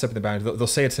guess, outstepping the boundaries. They'll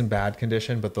say it's in bad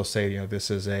condition, but they'll say,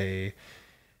 this is a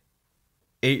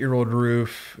 8-year-old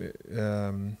roof.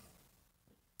 I'm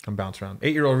bouncing around.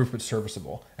 8-year-old roof, but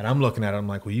serviceable. And I'm looking at it, I'm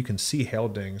like, well, you can see hail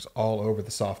dings all over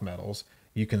the soft metals.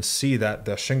 You can see that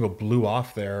the shingle blew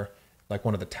off there, like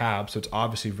one of the tabs. So it's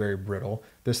obviously very brittle.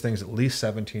 This thing's at least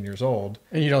 17 years old.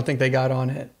 And you don't think they got on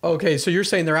it. Okay. So you're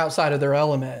saying they're outside of their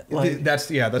element. Like, that's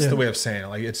the way of saying it.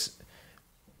 Like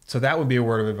so that would be a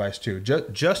word of advice too.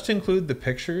 Just include the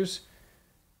pictures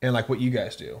and like what you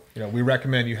guys do. We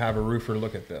recommend you have a roofer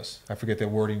look at this. I forget the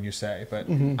wording you say, but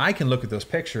I can look at those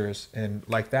pictures and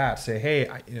like that say, hey,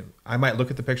 I might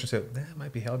look at the picture and say, that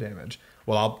might be hail damage.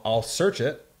 Well, I'll search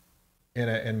it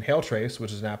in Hail Trace,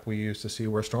 which is an app we use to see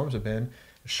where storms have been.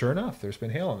 Sure enough, there's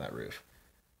been hail on that roof.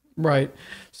 Right.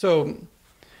 So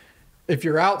if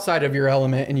you're outside of your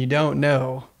element and you don't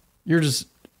know, you're just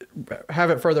have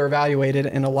it further evaluated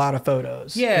in a lot of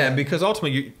photos. Yeah, because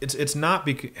ultimately it's not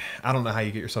because I don't know how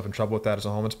you get yourself in trouble with that as a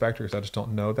home inspector, because I just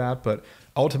don't know that, but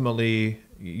ultimately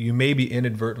you may be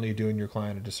inadvertently doing your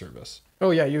client a disservice.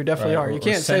 Oh yeah, you definitely are. You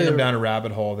can't send them down a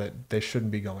rabbit hole that they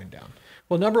shouldn't be going down.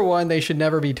 Well, number one, they should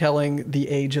never be telling the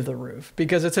age of the roof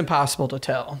because it's impossible to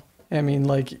tell. I mean,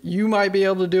 like you might be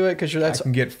able to do it because I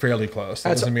can get fairly close.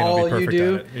 That doesn't mean I'll be perfect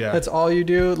at it. Yeah. That's all you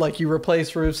do. Like you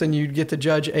replace roofs and you get to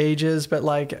judge ages, but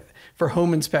like for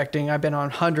home inspecting, I've been on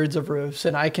hundreds of roofs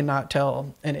and I cannot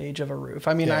tell an age of a roof.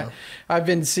 I mean, I've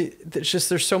been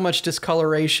there's so much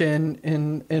discoloration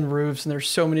in roofs and there's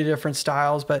so many different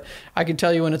styles, but I can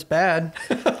tell you when it's bad.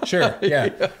 Sure. Yeah.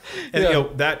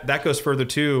 And that goes further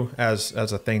too as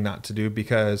a thing not to do,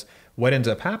 because what ends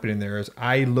up happening there is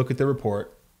I look at the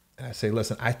report and I say,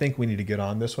 listen, I think we need to get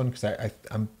on this one because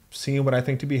I'm seeing what I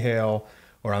think to be hail,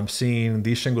 or I'm seeing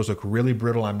these shingles look really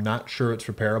brittle. I'm not sure it's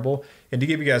repairable. And to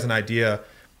give you guys an idea,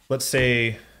 let's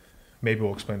say, maybe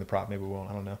we'll explain the prop, maybe we won't,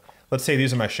 I don't know. Let's say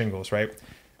these are my shingles, right?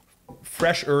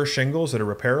 Fresher shingles that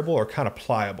are repairable are kind of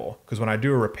pliable, because when I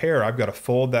do a repair, I've got to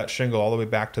fold that shingle all the way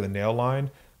back to the nail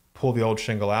line, pull the old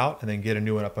shingle out, and then get a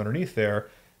new one up underneath there,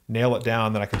 nail it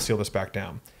down, then I can seal this back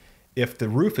down. If the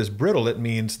roof is brittle, it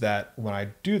means that when I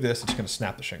do this, it's going to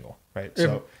snap the shingle, right?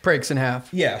 So it breaks in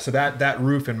half. Yeah, so that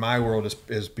roof in my world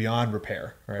is beyond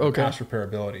repair, right? Okay. Past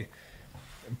repairability.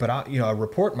 But a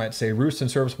report might say roof's in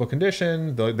serviceable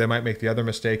condition. They might make the other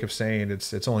mistake of saying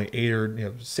it's only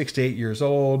 6 to 8 years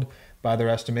old by their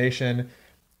estimation,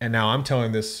 and now I'm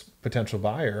telling this potential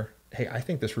buyer, hey, I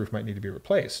think this roof might need to be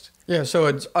replaced. Yeah, so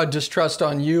it's a distrust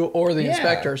on you or the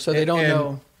inspector, so they don't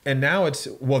know. And now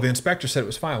the inspector said it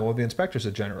was fine. Well, the inspector's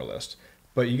a generalist.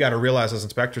 But you got to realize as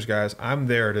inspectors, guys, I'm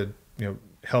there to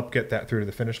help get that through to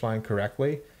the finish line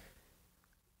correctly.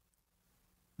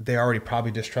 They already probably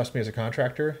distrust me as a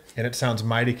contractor. And it sounds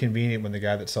mighty convenient when the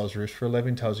guy that sells roofs for a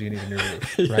living tells you need a new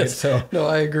roof. Right? Yes. So no,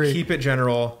 I agree. Keep it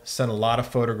general. Send a lot of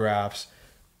photographs.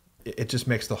 It just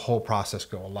makes the whole process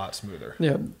go a lot smoother.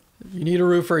 Yeah. You need a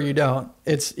roof or you don't.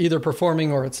 It's either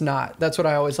performing or it's not. That's what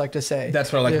I always like to say.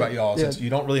 That's what I like about y'all. Yeah.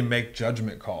 You don't really make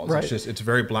judgment calls. Right. It's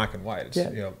very black and white.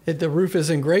 It's, the roof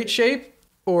is in great shape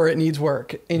or it needs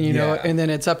work. And and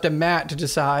then it's up to Matt to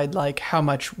decide like how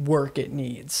much work it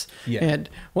needs. Yeah. And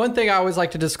one thing I always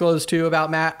like to disclose too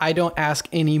about Matt, I don't ask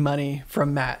any money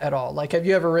from Matt at all. Like, have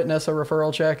you ever written us a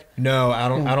referral check? No, I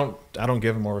don't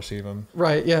give them or receive them.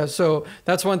 Right. Yeah. So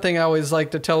that's one thing I always like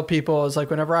to tell people is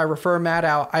like, whenever I refer Matt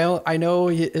out, I know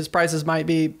his prices might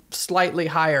be slightly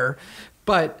higher,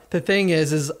 but the thing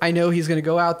is I know he's going to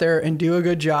go out there and do a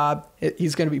good job.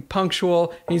 He's going to be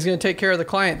punctual and he's going to take care of the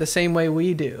client the same way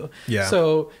we do. Yeah.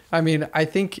 So, I mean, I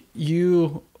think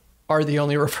you are the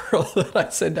only referral that I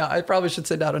send out. I probably should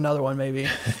send out another one maybe.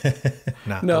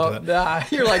 Nah.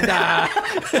 You're like, nah.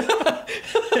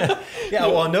 Yeah.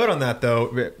 Well, a note on that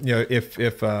though, if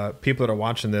people that are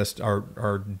watching this they have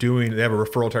a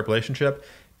referral type relationship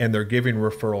and they're giving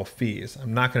referral fees,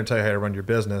 I'm not going to tell you how to run your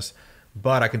business,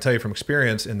 but I can tell you from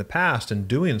experience in the past and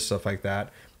doing stuff like that,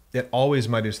 it always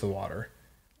muddies the water.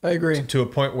 I agree. To a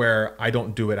point where I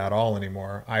don't do it at all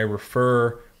anymore. I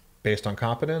refer based on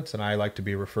competence, and I like to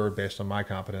be referred based on my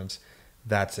competence.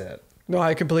 That's it. No,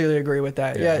 I completely agree with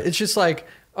that. Yeah. It's just like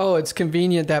oh, it's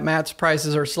convenient that Matt's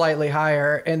prices are slightly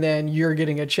higher, and then you're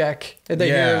getting a check, and they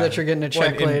hear that you're getting a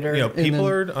check later. You know, people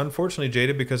are unfortunately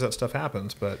jaded because that stuff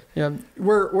happens, but yeah,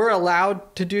 we're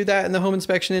allowed to do that in the home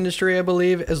inspection industry, I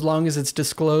believe, as long as it's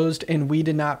disclosed and we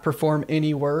did not perform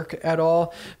any work at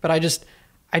all. But I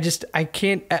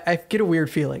can't, I get a weird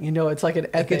feeling, you know, it's like an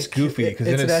ethic. It's goofy because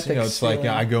then it's, you know, it's like,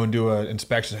 I go and do an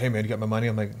inspection. Hey man, you got my money?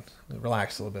 I'm like,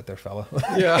 relax a little bit there, fella.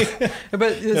 Yeah.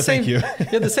 But the same, thank you.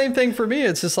 Yeah, the same thing for me.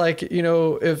 It's just like, you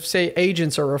know, if say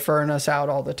agents are referring us out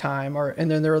all the time,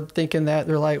 and then they're thinking that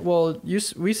they're like, well,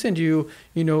 we send you,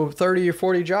 you know, 30 or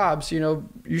 40 jobs, you know,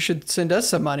 you should send us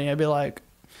some money. I'd be like,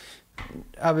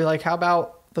 how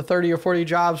about the 30 or 40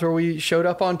 jobs where we showed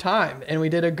up on time and we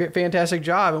did a fantastic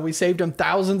job and we saved them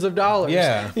thousands of dollars.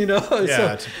 Yeah. You know,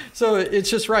 yeah, so it's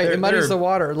just right. It muddies the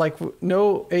water. Like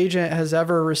no agent has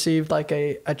ever received like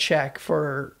a check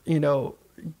for, you know,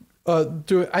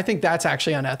 I think that's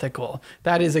actually unethical.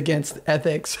 That is against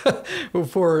ethics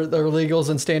for the legals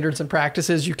and standards and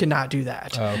practices. You cannot do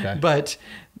that. Oh, okay. But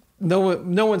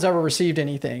no one's ever received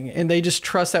anything, and they just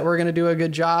trust that we're going to do a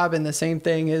good job. And the same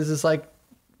thing is like,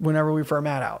 whenever we firm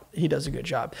Matt out, he does a good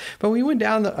job. But we went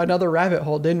down another rabbit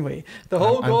hole, didn't we? The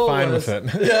whole goal I'm fine was,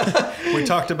 with it. Yeah. We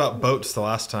talked about boats the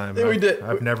last time. Yeah, we did.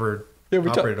 I've never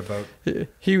operated a boat.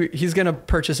 He's going to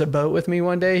purchase a boat with me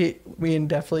one day. We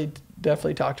definitely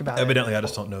talked about Evidently, it. I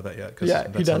just don't know that yet because Yeah,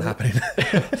 that's not happening.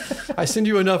 I send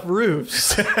you enough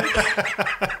roofs.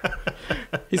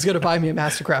 He's going to buy me a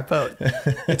Mastercraft boat.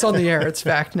 It's on the air. It's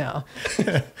fact now.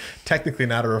 Technically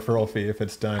not a referral fee if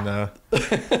it's done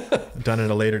done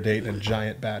at a later date in a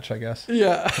giant batch, I guess.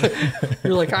 Yeah.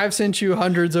 You're like, I've sent you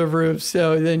hundreds of roofs,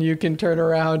 so then you can turn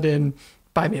around and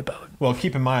buy me a boat. Well,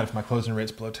 keep in mind, if my closing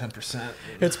rate's below 10%.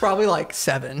 It's probably like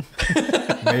 7.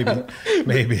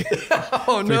 Maybe.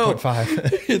 Oh, no.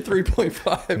 3.5.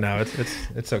 3.5. No,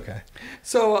 it's okay.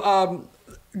 So,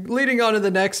 leading on to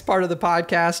the next part of the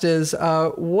podcast is,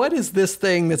 what is this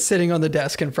thing that's sitting on the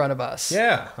desk in front of us?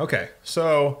 Yeah. Okay.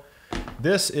 So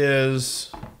this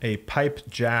is a pipe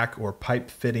jack or pipe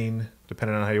fitting,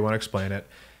 depending on how you want to explain it.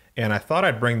 And I thought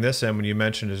I'd bring this in when you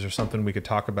mentioned, is there something we could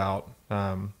talk about?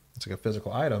 It's like a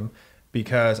physical item,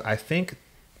 because I think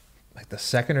like the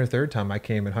second or third time I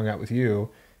came and hung out with you,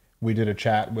 we did a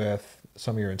chat with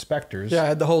some of your inspectors. Yeah, I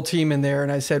had the whole team in there,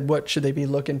 and I said, what should they be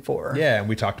looking for? Yeah, and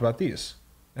we talked about these.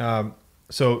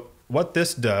 So what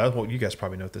this does, well, you guys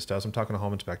probably know what this does. I'm talking to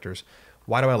home inspectors.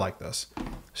 Why do I like this?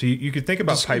 So you could think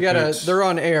about pipe boots. They're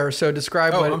on air, so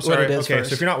describe what it is Okay, first.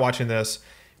 so if you're not watching this,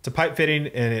 it's a pipe fitting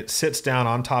and it sits down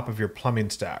on top of your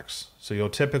plumbing stacks. So you'll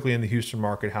typically in the Houston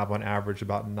market have on average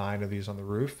about 9 of these on the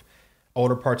roof.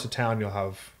 Older parts of town, you'll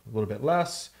have a little bit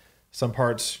less. Some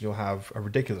parts, you'll have a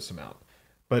ridiculous amount.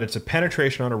 But it's a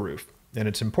penetration on a roof. And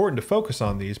it's important to focus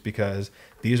on these because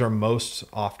these are most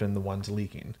often the ones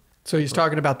leaking. So he's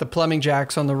talking about the plumbing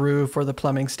jacks on the roof or the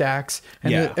plumbing stacks.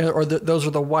 And Yeah. Those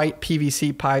are the white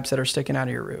PVC pipes that are sticking out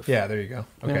of your roof. Yeah, there you go.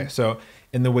 Okay, Yeah. so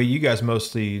in the way you guys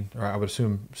mostly, or I would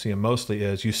assume see them mostly,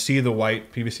 is you see the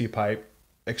white PVC pipe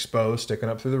exposed, sticking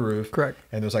up through the roof. Correct.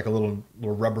 And there's like a little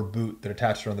rubber boot that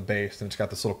attaches around the base, and it's got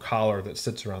this little collar that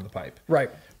sits around the pipe. Right.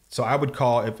 So I would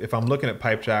call, if I'm looking at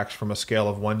pipe jacks from a scale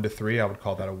of 1 to 3, I would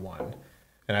call that a 1.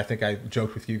 And I think I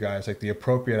joked with you guys, like the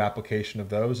appropriate application of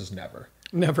those is never.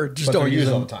 Never, just But don't they're use used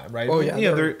them all the time, right? Oh yeah,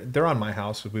 Yeah, they're on my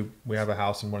house. We have a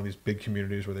house in one of these big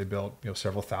communities where they built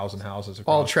several thousand houses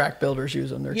across. all track builders use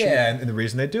them. They're cheap. Yeah, and the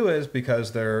reason they do it is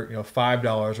because they're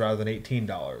 $5 rather than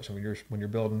 $18. And when you're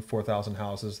building 4,000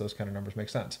 houses, those kind of numbers make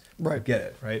sense. Right. I get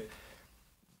it, right?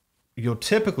 You'll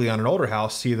typically on an older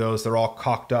house see those. They're all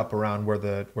caulked up around where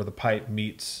the pipe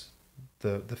meets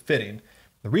the fitting.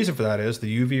 The reason for that is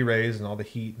the UV rays and all the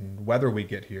heat and weather we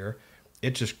get here.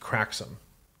 It just cracks them.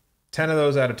 10 of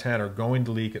those out of 10 are going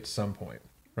to leak at some point,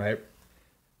 right?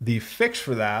 The fix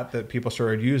for that people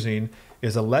started using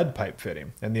is a lead pipe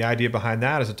fitting. And the idea behind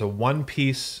that is it's a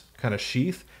one-piece kind of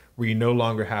sheath where you no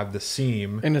longer have the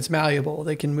seam. And it's malleable.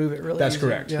 They can move it really That's easy.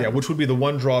 correct. Yeah, which would be the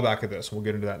one drawback of this. We'll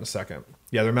get into that in a second.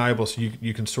 Yeah, they're malleable, so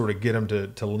you can sort of get them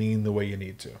to lean the way you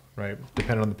need to, right?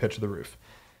 Depending on the pitch of the roof.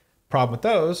 Problem with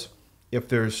those, if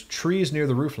there's trees near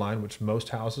the roof line, which most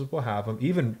houses will have them,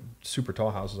 even super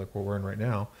tall houses like we're in right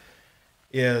now,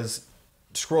 is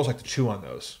squirrels like to chew on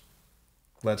those.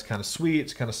 Lead's kind of sweet,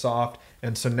 it's kind of soft,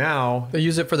 and so now They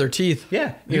use it for their teeth.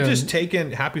 yeah, you've just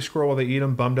taken happy squirrel while they eat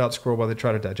them, bummed out squirrel while they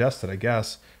try to digest it, I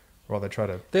guess, Well, they try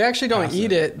to. They actually don't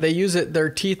eat it. They use it. Their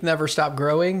teeth never stop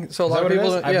growing. So a lot of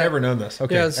people. I've never known this.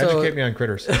 Okay, educate me on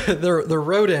critters. They're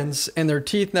rodents, and their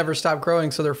teeth never stop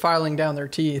growing, so they're filing down their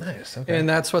teeth. Nice. Okay. And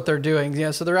that's what they're doing.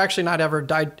 Yeah. So they're actually not ever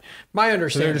died. My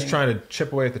understanding. So they're just trying to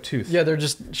chip away at the tooth. Yeah, they're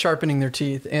just sharpening their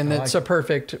teeth, and it's a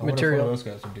perfect material. I wonder if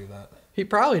one of those guys would do that. He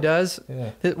probably does.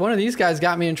 Yeah. One of these guys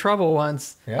got me in trouble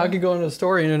once. Yeah? I could go into the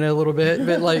story in a little bit,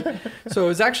 but like, so it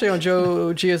was actually on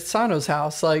Joe Giussano's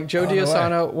house. Like Joe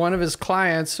Giussano, one of his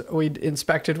clients, we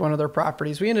inspected one of their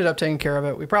properties. We ended up taking care of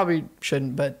it. We probably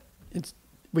shouldn't, but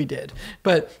we did.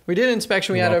 But we did an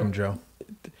inspection. You're welcome, Joe.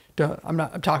 I'm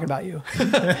talking about you.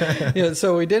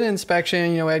 So we did an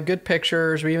inspection. We had good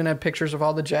pictures. We even had pictures of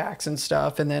all the jacks and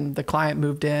stuff. And then the client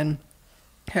moved in.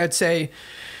 I'd say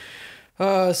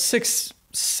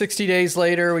 60 days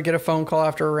later, we get a phone call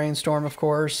after a rainstorm, of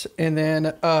course. And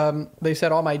then they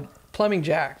said all my plumbing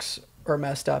jacks are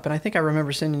messed up. And I think I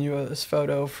remember sending you this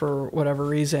photo for whatever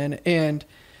reason.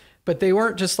 But they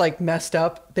weren't just like messed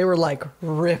up. They were like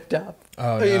ripped up.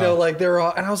 Oh, no. Like they were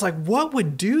all, and I was like, what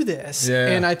would do this? Yeah.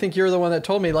 And I think you're the one that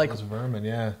told me, like, those vermin,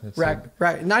 yeah.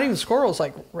 Not even squirrels,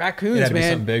 like raccoons, it had to man. be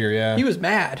something bigger, yeah. He was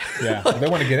mad. Yeah, they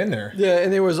want to get in there. Yeah,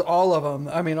 and there was all of them.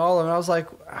 I mean, all of them. I was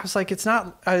like, it's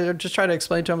not. I just tried to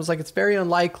explain to him. I was like, it's very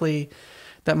unlikely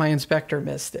that my inspector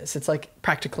missed this. It's like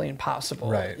practically impossible.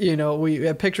 Right. We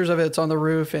have pictures of it. It's on the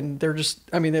roof, and they're just.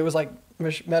 I mean, it was like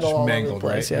metal just all mangled, over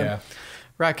the place. Right? Yeah.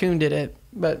 Raccoon did it,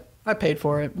 but I paid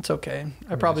for it. It's okay.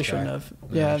 I probably shouldn't have.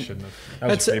 Yeah, shouldn't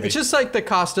have. It's just like the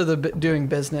cost of doing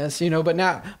business,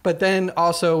 But then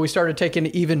also we started taking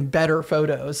even better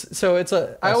photos. So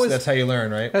that's how you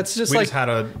learn, right? That's just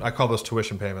I call those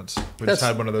tuition payments. We just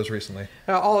had one of those recently.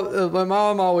 My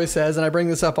mom always says, and I bring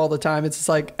this up all the time. It's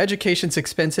like education's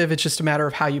expensive. It's just a matter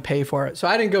of how you pay for it. So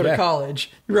I didn't go to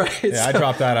college, right? Yeah, I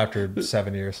dropped that after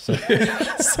 7 years. So.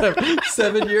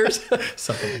 7 years.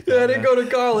 Something like that, yeah, I didn't go to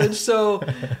college, so.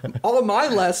 All of my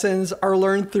lessons are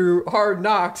learned through hard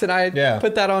knocks, and I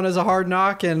put that on as a hard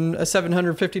knock and a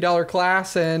 $750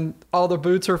 class, and all the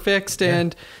boots are fixed,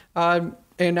 and now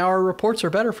our reports are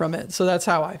better from it. So that's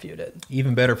how I viewed it.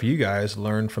 Even better for you guys,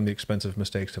 learn from the expensive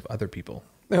mistakes of other people.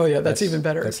 Oh yeah, that's even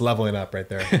better. That's leveling up right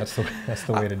there. That's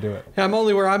the way to do it. I'm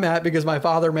only where I'm at because my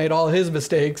father made all his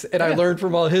mistakes, and I learned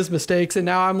from all his mistakes, and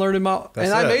now I'm learning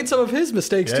I made some of his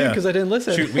mistakes too because I didn't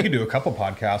listen. Shoot, we could do a couple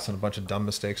podcasts on a bunch of dumb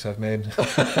mistakes I've made.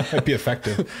 It'd be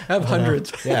effective. I have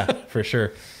hundreds. Yeah, for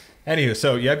sure. Anywho,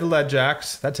 so you have the lead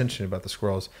jacks. That's interesting about the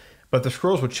squirrels. But the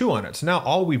squirrels would chew on it. So now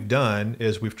all we've done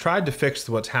is we've tried to fix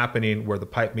what's happening where the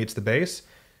pipe meets the base.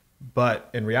 But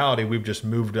in reality, we've just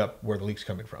moved up where the leak's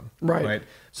coming from. Right.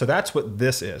 So that's what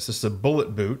this is. This is a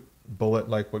bullet boot. Bullet,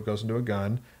 like what goes into a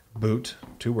gun. Boot,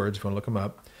 2 words if you want to look them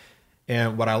up.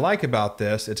 And what I like about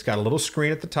this, it's got a little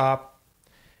screen at the top.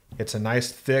 It's a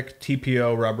nice thick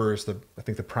TPO rubber is I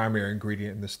think the primary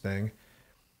ingredient in this thing.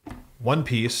 One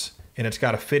piece, and it's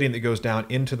got a fitting that goes down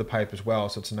into the pipe as well.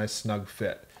 So it's a nice snug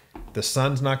fit. The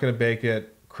sun's not going to bake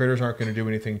it. Critters aren't going to do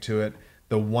anything to it.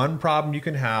 The one problem you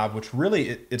can have, which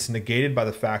really it's negated by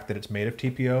the fact that it's made of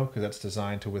TPO because that's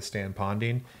designed to withstand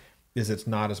ponding, is it's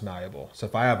not as malleable. So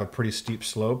if I have a pretty steep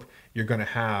slope, you're going to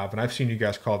have, and I've seen you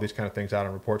guys call these kind of things out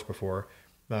on reports before.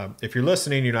 If you're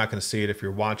listening, you're not going to see it. If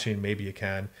you're watching, maybe you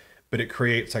can. But it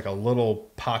creates like a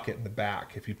little pocket in the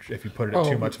back if you put it at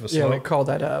too much of a slope. Yeah, we call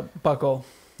that a buckle.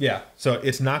 Yeah, so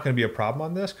it's not going to be a problem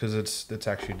on this because it's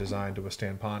actually designed to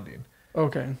withstand ponding.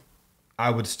 Okay. I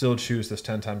would still choose this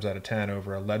 10 times out of 10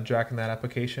 over a lead jack in that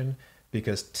application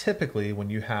because typically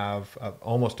when you have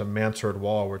almost a mansard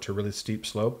wall where it's a really steep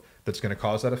slope that's going to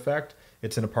cause that effect,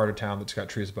 it's in a part of town that's got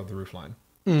trees above the roof line.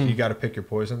 So you got to pick your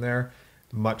poison there.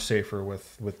 Much safer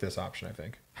with this option, I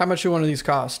think. How much do one of these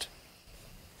cost?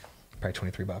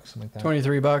 Probably $23, something like that.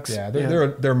 $23. Yeah,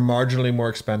 they're marginally more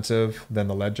expensive than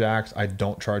the lead jacks. I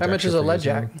don't charge. How much is a lead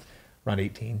jack? Around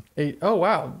 18. Oh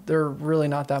wow, they're really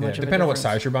not that much. Depending on what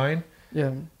size you're buying.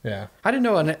 Yeah. Yeah. I didn't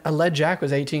know a lead jack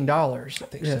was $18. I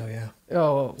think so, yeah.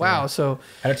 Oh, wow. Yeah. So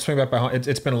I had to swing back by home.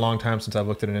 It's been a long time since I've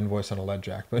looked at an invoice on a lead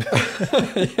jack, but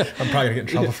I'm probably going to get in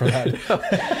trouble for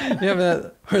that. Yeah,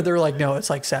 but where they're like, no, it's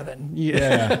like 7.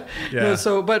 Yeah. No,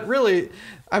 so, but really,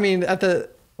 I mean,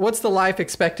 what's the life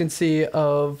expectancy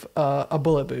of a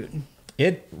bullet boot?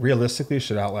 It realistically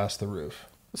should outlast the roof.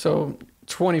 So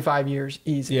 25 years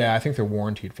easy. Yeah, I think they're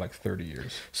warranted for like 30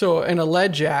 years. So in a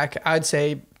lead jack, I'd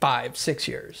say 5-6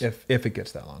 years. If it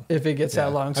gets that long. If it gets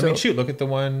that long. So, I mean, shoot, look at the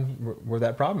one where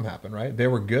that problem happened, right? They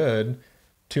were good.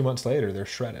 2 months later, they're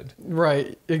shredded.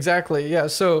 Right. Exactly. Yeah.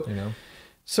 So, you know,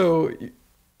 so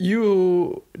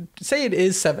you say it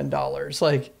is $7.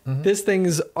 Like this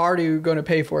thing's already going to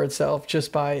pay for itself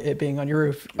just by it being on your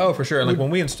roof. Oh, for sure. And like when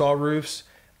we install roofs,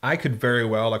 I could very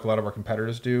well, like a lot of our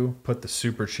competitors do, put the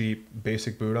super cheap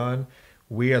basic boot on.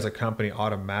 We as a company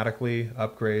automatically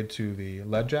upgrade to the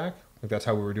lead jack. Like that's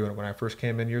how we were doing it when I first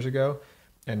came in years ago.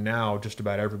 And now just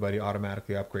about everybody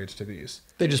automatically upgrades to these.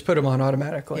 They just put them on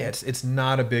automatically. Yeah, it's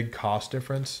not a big cost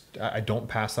difference. I don't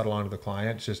pass that along to the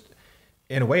client. It's just,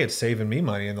 in a way, it's saving me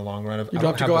money in the long run. You don't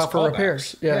have to go out for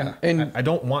repairs. Yeah. And I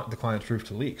don't want the client's roof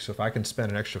to leak. So if I can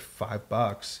spend an extra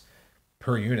 $5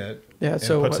 per unit and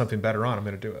put something better on, I'm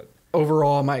going to do it.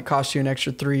 Overall, it might cost you an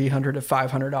extra $300 to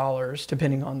 $500,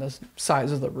 depending on the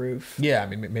size of the roof. Yeah, I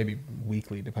mean, maybe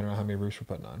weekly, depending on how many roofs we're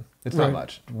putting on. It's not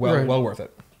much. Well worth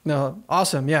it. No,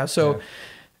 awesome. Yeah. So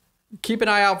keep an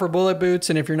eye out for bullet boots.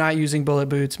 And if you're not using bullet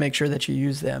boots, make sure that you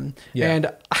use them. Yeah.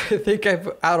 And I think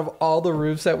out of all the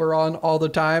roofs that we're on all the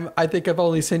time, I think I've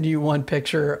only sent you one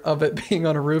picture of it being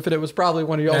on a roof, and it was probably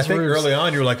one of y'all's roofs. I think early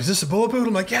on you were like, is this a bullet boot?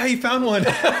 I'm like, yeah, you found one.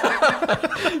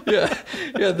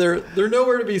 Yeah. They're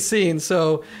nowhere to be seen.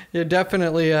 So yeah,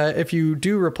 definitely, if you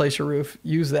do replace your roof,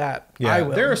 use that. Yeah. I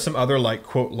will. There are some other like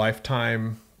quote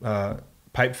lifetime,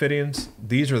 pipe fittings.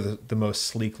 These are the most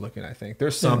sleek looking, I think.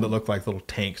 There's some that look like little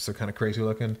tanks. They're kind of crazy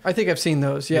looking. I think I've seen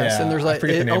those, yes. Yeah, and there's like,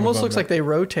 it almost looks like they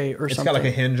rotate or something. It's got like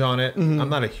a hinge on it. I'm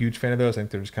not a huge fan of those. I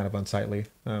think they're just kind of unsightly.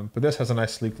 But this has a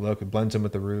nice sleek look. It blends in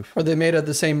with the roof. Are they made of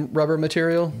the same rubber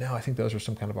material? No, I think those are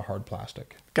some kind of a hard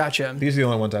plastic. Gotcha. These are the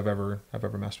only ones I've ever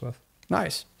messed with.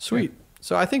 Nice. Sweet. Yeah.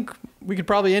 So I think we could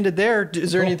probably end it there.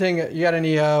 Is there anything, you got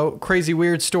any crazy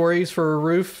weird stories for a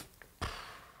roof?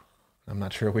 I'm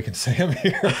not sure we can say them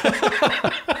here.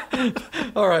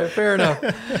 All right, fair enough.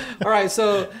 All right,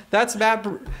 so that's Matt.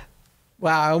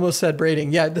 Wow, I almost said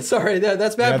braiding. Yeah, sorry.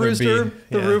 That's Matt Brewster,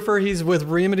 the roofer. He's with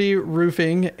Remedy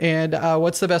Roofing. And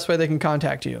what's the best way they can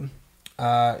contact you?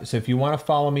 So if you want to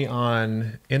follow me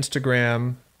on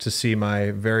Instagram to see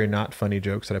my very not funny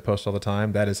jokes that I post all the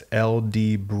time, that is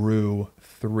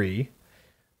LDBrew3,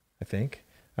 I think.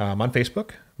 On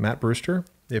Facebook, Matt Brewster.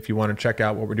 If you want to check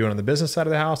out what we're doing on the business side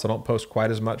of the house, I don't post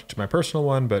quite as much to my personal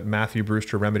one, but Matthew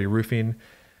Brewster, Remedy Roofing.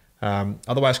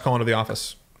 Otherwise, call into the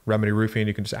office, Remedy Roofing.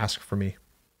 You can just ask for me.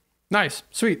 Nice.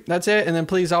 Sweet. That's it. And then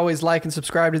please always like and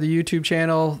subscribe to the YouTube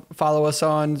channel. Follow us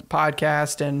on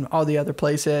podcast and all the other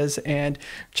places. And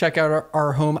check out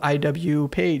our Home IW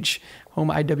page,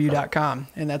 homeiw.com.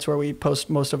 And that's where we post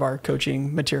most of our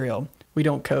coaching material. We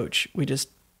don't coach. We just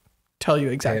tell you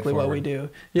exactly what we do.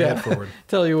 Yeah.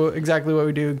 Tell you exactly what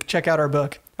we do. Check out our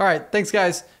book. All right. Thanks,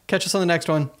 guys. Catch us on the next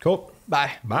one. Cool.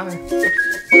 Bye. Bye.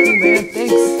 Cool, man.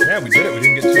 Thanks. Yeah, we did it. We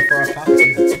didn't get too far off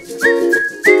topic either.